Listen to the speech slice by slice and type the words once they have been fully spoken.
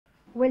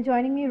Well,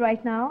 joining me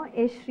right now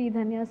is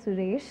Sreedhanya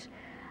Suresh.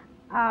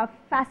 A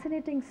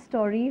fascinating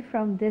story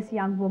from this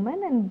young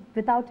woman, and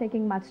without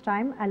taking much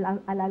time,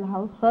 I'll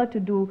allow her to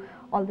do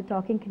all the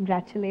talking.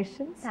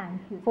 Congratulations.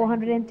 Thank you.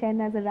 410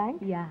 as a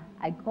rank. Yeah,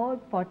 I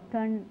got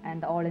 4th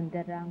and all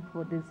India rank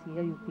for this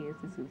year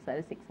UPSC Civil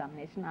Service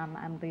examination.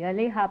 I'm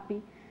really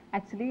happy.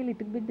 Actually, a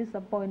little bit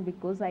disappointed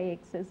because I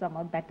excel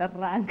some better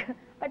rank,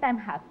 but I'm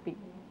happy.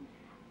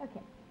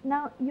 Okay.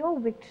 Now, your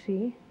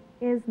victory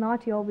is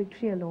not your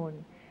victory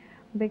alone,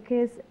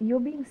 because you're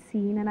being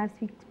seen, and I've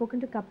spoken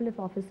to a couple of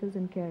officers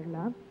in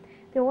Kerala.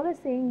 They all are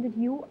saying that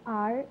you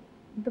are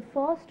the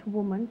first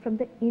woman from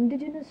the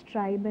indigenous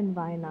tribe in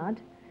Wayanad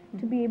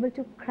to be able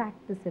to crack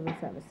the civil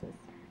services.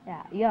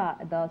 Yeah,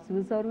 the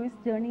civil service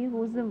journey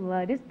was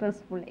very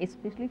stressful,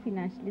 especially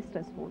financially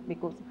stressful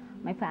because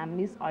my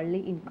family's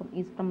only income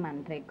is from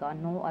Manrega,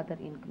 no other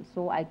income.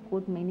 So I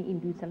got many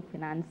individual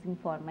financing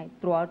for my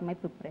throughout my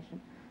preparation.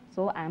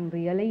 So I'm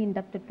really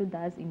indebted to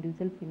those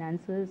individual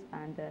finances,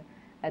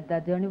 and the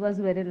journey was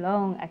very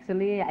long.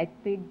 Actually, I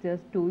take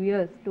just 2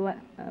 years,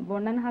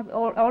 1.5,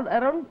 all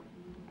around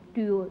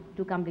 2 years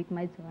to complete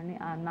my journey,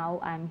 and now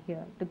I'm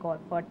here to God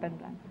for 10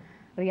 run.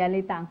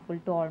 Really thankful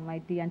to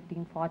Almighty and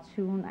Team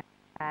Fortune, my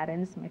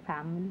parents, my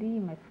family,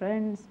 my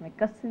friends, my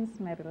cousins,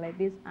 my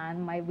relatives,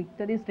 and my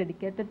victory is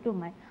dedicated to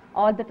my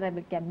all the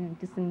tribal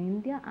communities in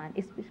India, and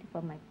especially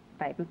for my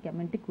tribal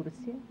community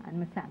Kurusya and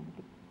my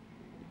family.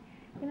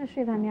 You know,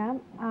 Sreedhanya,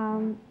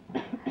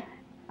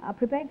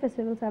 preparing for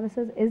civil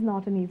services is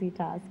not an easy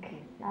task.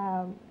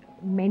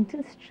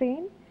 Mental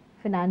strain,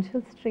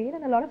 financial strain,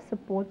 and a lot of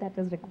support that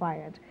is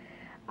required.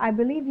 I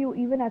believe you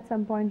even at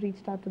some point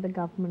reached out to the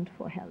government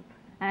for help.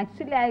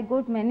 Actually, I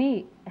got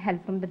many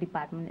help from the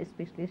department,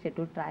 especially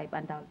Scheduled Tribe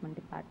and Development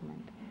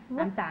Department.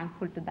 I'm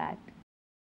thankful to that.